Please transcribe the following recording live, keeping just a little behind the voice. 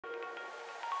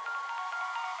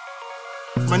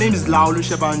My name is Laolu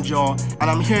Senbanjo, and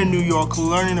I'm here in New York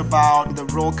learning about the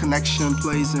role connection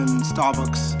plays in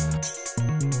Starbucks.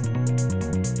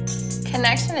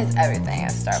 Connection is everything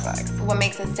at Starbucks. What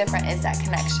makes us different is that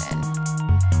connection.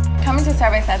 Coming to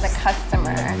Starbucks as a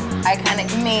customer, I kind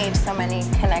of made so many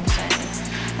connections.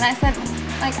 And I said,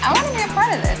 I want to be a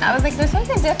part of this. I was like, there's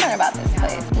something different about this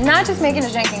place. Not just making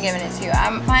a drink and giving it to you.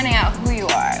 I'm finding out who you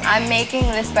are. I'm making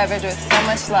this beverage with so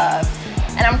much love.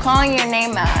 And I'm calling your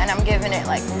name out and I'm giving it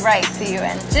right to you.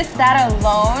 And just that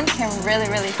alone can really,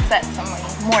 really set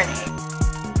someone's morning.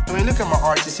 When you look at my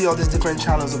art, you see all these different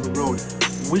channels of the road,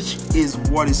 which is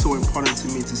what is so important to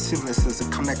me. It's seamless as a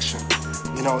connection.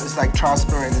 You know, it's like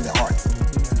transparent in the art.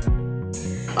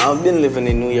 I've been living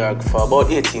in New York for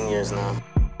about 18 years now.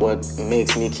 What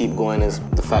makes me keep going is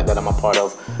the fact that I'm a part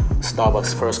of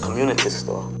Starbucks' first community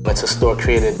store. It's a store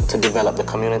created to develop the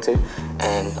community,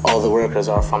 and all the workers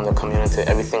are from the community.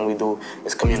 Everything we do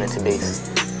is community-based.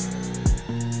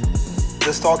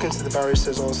 Just talking to the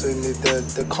baristas also in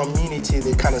the community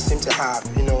they kind of seem to have,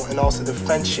 you know, and also the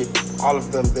friendship, all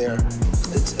of them there.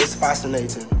 It's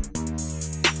fascinating.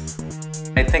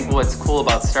 I think what's cool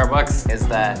about Starbucks is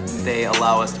that they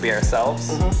allow us to be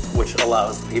ourselves, which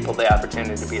allows people the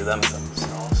opportunity to be themselves.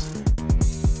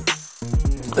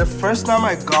 The first time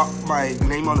I got my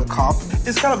name on the cup,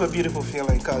 it's kind of a beautiful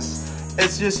feeling because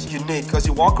it's just unique because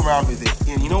you walk around with it.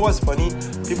 And you know what's funny?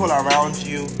 People around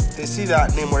you, they see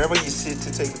that name wherever you sit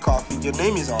to take the coffee, your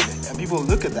name is on it. And people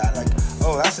look at that like,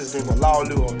 oh, that's his name, or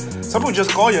Laolu. Or some people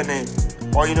just call your name.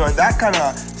 Or, you know, and that kind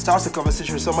of starts a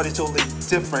conversation with somebody totally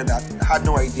different that had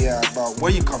no idea about where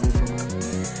you're coming from.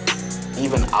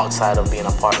 Even outside of being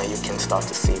a partner, you can start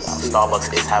to see that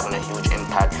Starbucks is having a huge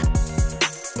impact.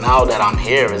 Now that I'm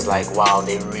here, it's like, wow,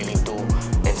 they really do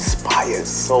inspire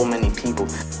so many people.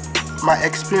 My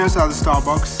experience at the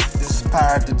Starbucks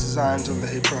inspired the designs of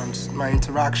the aprons, my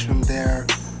interaction there,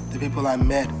 the people I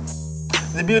met.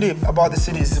 The beauty about the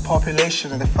city is the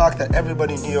population and the fact that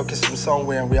everybody in New York is from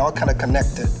somewhere and we're all kind of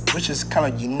connected, which is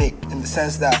kind of unique in the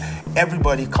sense that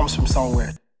everybody comes from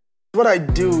somewhere. What I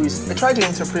do is I try to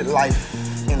interpret life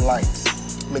in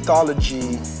lights,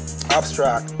 mythology,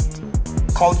 abstract,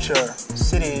 culture,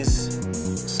 cities,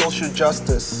 social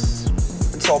justice.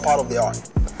 It's all part of the art.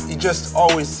 It just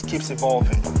always keeps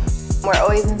evolving. We're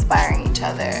always inspiring each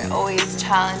other, always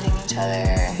challenging each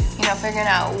other, you know, figuring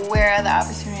out where are the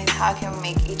opportunities, how can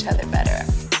we make each other better.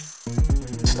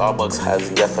 Starbucks has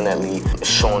definitely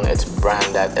shown its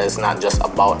brand that it's not just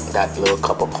about that little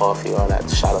cup of coffee or that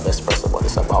shot of espresso, but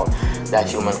it's about that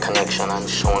human connection and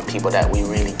showing people that we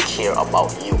really care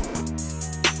about you.